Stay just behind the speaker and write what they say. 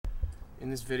In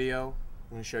this video, I'm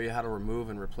going to show you how to remove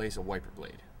and replace a wiper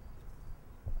blade.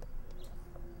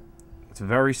 It's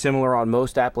very similar on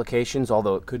most applications,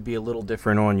 although it could be a little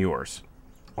different on yours.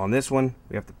 On this one,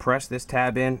 we have to press this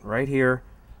tab in right here,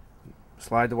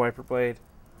 slide the wiper blade,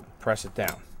 press it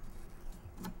down.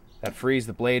 That frees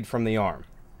the blade from the arm.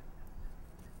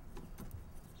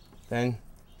 Then,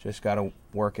 just got to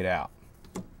work it out.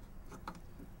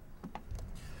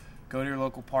 Go to your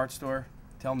local parts store,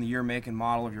 tell them the year, make, and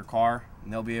model of your car,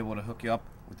 and they'll be able to hook you up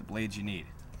with the blades you need.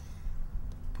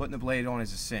 Putting the blade on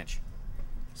is a cinch.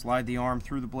 Slide the arm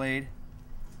through the blade,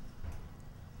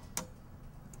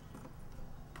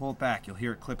 pull it back, you'll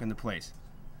hear it clip into place.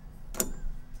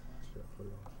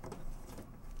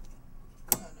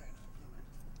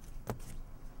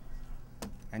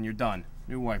 And you're done.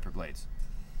 New wiper blades.